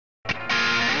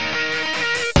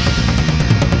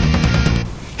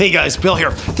Hey guys, Bill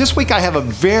here. This week I have a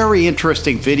very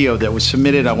interesting video that was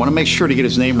submitted. I want to make sure to get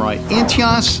his name right.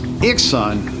 Intyas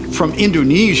Ikhsan from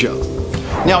Indonesia.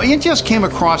 Now, Intyas came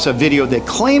across a video that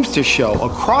claims to show a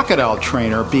crocodile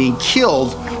trainer being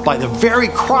killed by the very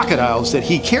crocodiles that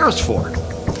he cares for.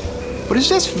 But is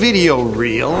this video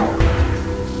real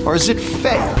or is it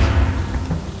fake?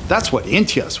 That's what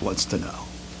Intyas wants to know.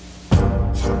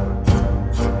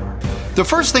 The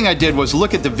first thing I did was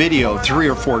look at the video 3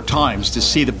 or 4 times to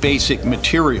see the basic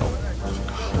material.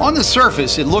 On the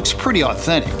surface, it looks pretty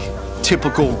authentic.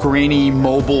 Typical grainy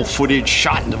mobile footage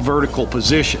shot in a vertical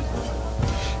position.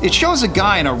 It shows a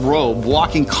guy in a robe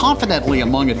walking confidently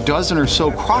among a dozen or so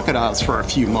crocodiles for a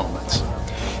few moments.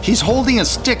 He's holding a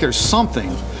stick or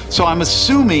something, so I'm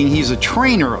assuming he's a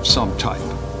trainer of some type.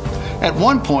 At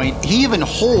one point, he even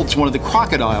holds one of the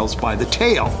crocodiles by the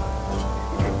tail.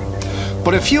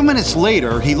 But a few minutes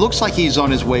later, he looks like he's on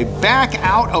his way back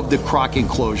out of the croc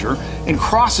enclosure and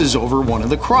crosses over one of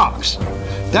the crocs.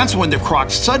 That's when the croc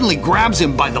suddenly grabs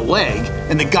him by the leg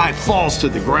and the guy falls to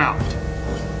the ground.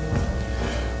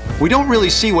 We don't really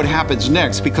see what happens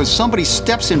next because somebody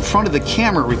steps in front of the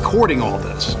camera recording all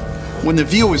this. When the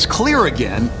view is clear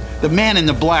again, the man in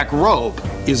the black robe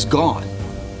is gone.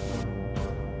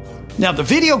 Now the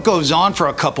video goes on for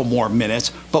a couple more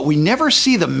minutes, but we never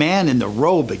see the man in the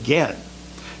robe again.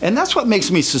 And that's what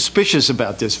makes me suspicious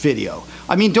about this video.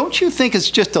 I mean, don't you think it's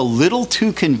just a little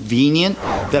too convenient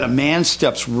that a man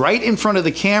steps right in front of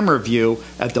the camera view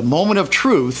at the moment of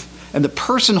truth and the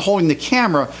person holding the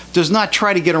camera does not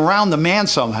try to get around the man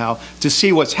somehow to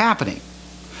see what's happening?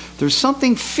 There's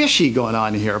something fishy going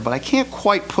on here, but I can't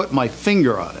quite put my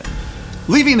finger on it.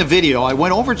 Leaving the video, I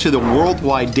went over to the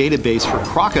worldwide database for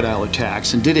crocodile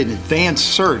attacks and did an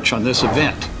advanced search on this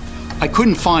event. I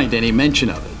couldn't find any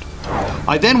mention of it.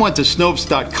 I then went to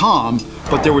Snopes.com,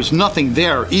 but there was nothing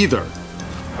there either.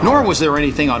 Nor was there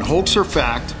anything on Hoax or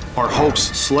Fact or Hoax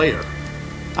Slayer.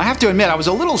 I have to admit, I was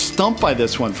a little stumped by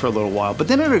this one for a little while, but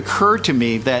then it occurred to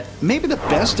me that maybe the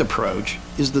best approach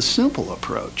is the simple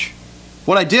approach.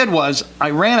 What I did was,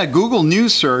 I ran a Google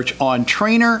News search on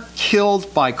trainer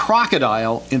killed by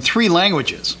crocodile in 3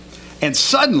 languages. And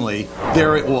suddenly,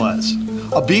 there it was.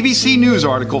 A BBC News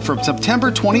article from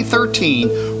September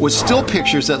 2013 with still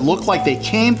pictures that looked like they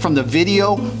came from the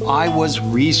video I was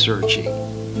researching.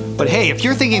 But hey, if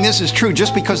you're thinking this is true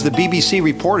just because the BBC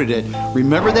reported it,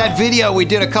 remember that video we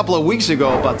did a couple of weeks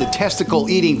ago about the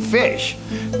testicle-eating fish?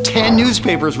 10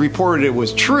 newspapers reported it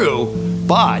was true,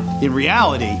 but in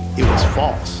reality, it was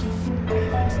false.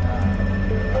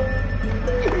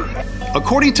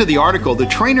 According to the article, the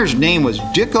trainer's name was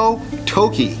Diko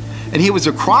Toki, and he was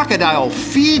a crocodile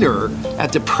feeder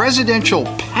at the presidential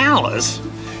palace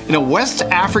in a West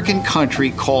African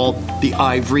country called the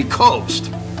Ivory Coast.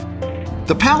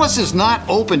 The palace is not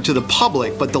open to the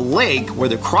public, but the lake where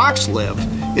the crocs live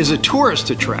is a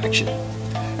tourist attraction.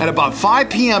 At about 5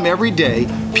 p.m. every day,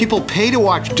 people pay to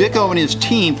watch Diko and his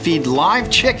team feed live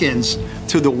chickens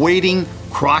to the waiting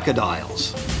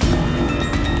crocodiles.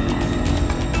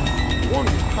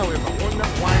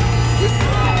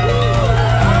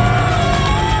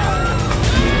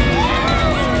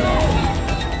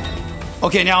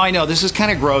 Okay, now I know this is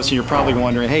kind of gross and you're probably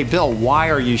wondering, hey Bill,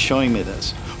 why are you showing me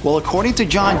this? Well, according to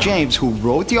John James, who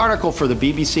wrote the article for the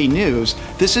BBC News,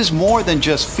 this is more than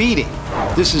just feeding.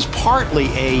 This is partly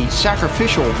a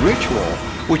sacrificial ritual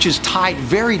which is tied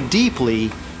very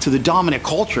deeply to the dominant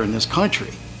culture in this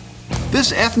country.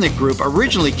 This ethnic group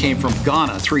originally came from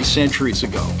Ghana 3 centuries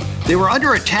ago. They were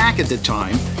under attack at the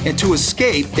time, and to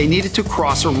escape, they needed to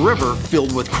cross a river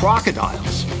filled with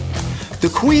crocodiles. The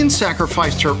queen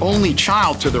sacrificed her only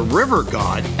child to the river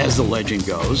god, as the legend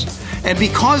goes, and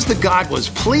because the god was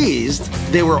pleased,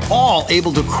 they were all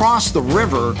able to cross the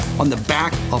river on the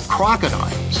back of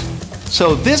crocodiles.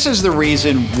 So this is the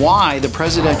reason why the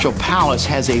presidential palace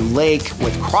has a lake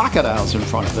with crocodiles in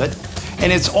front of it,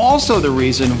 and it's also the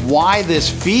reason why this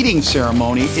feeding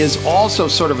ceremony is also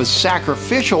sort of a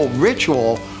sacrificial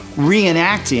ritual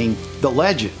reenacting the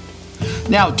legend.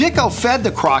 Now, Diko fed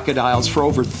the crocodiles for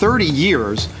over 30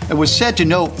 years and was said to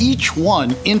know each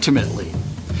one intimately.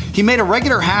 He made a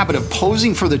regular habit of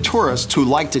posing for the tourists who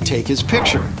liked to take his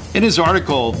picture. In his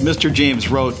article, Mr. James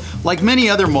wrote, like many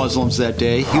other Muslims that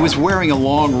day, he was wearing a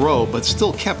long robe but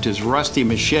still kept his rusty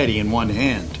machete in one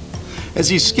hand. As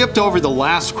he skipped over the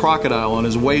last crocodile on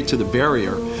his way to the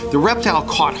barrier, the reptile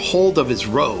caught hold of his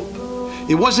robe.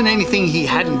 It wasn't anything he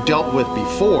hadn't dealt with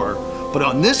before, but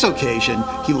on this occasion,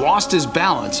 he lost his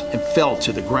balance and fell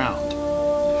to the ground.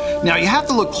 Now you have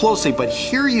to look closely, but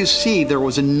here you see there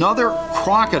was another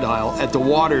crocodile at the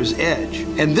water's edge.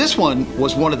 And this one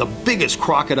was one of the biggest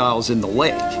crocodiles in the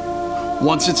lake.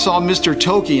 Once it saw Mr.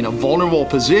 Toki in a vulnerable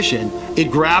position, it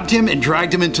grabbed him and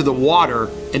dragged him into the water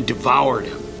and devoured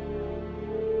him.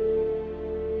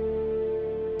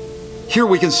 Here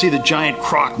we can see the giant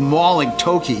croc mauling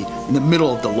Toki in the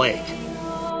middle of the lake.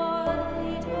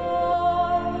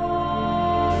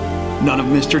 None of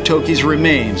Mr. Toki's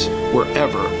remains were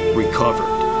ever recovered.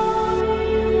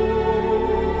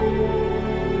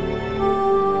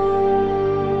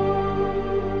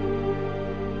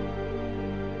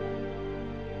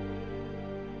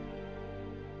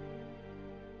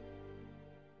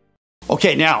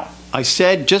 Okay, now, I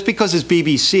said just because it's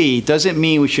BBC doesn't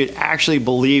mean we should actually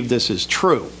believe this is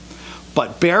true.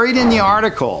 But buried in the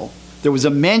article, there was a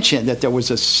mention that there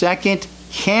was a second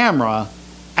camera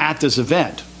at this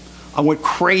event. I went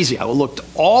crazy. I looked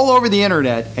all over the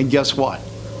internet, and guess what?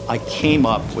 I came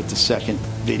up with the second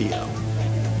video.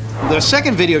 The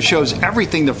second video shows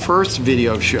everything the first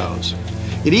video shows.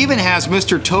 It even has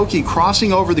Mr. Toki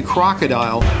crossing over the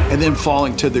crocodile and then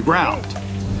falling to the ground.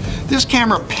 This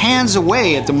camera pans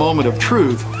away at the moment of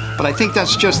truth, but I think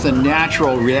that's just the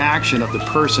natural reaction of the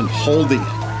person holding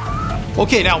it.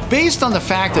 Okay, now based on the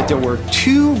fact that there were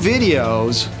two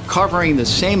videos covering the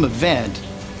same event,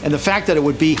 and the fact that it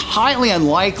would be highly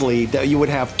unlikely that you would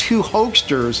have two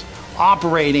hoaxsters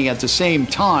operating at the same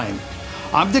time,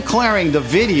 I'm declaring the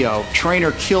video,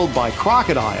 Trainer Killed by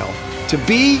Crocodile, to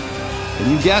be,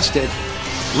 and you guessed it,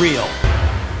 real.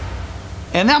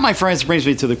 And that, my friends, brings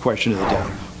me to the question of the day.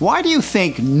 Why do you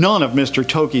think none of Mr.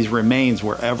 Toki's remains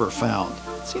were ever found?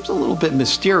 It seems a little bit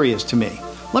mysterious to me.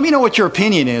 Let me know what your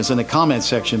opinion is in the comment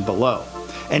section below.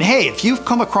 And hey, if you've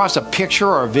come across a picture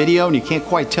or a video and you can't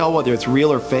quite tell whether it's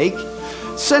real or fake,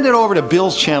 send it over to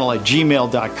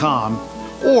billschannel@gmail.com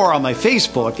or on my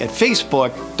Facebook at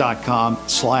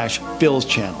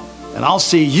facebook.com/billschannel. And I'll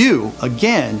see you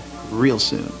again real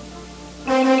soon.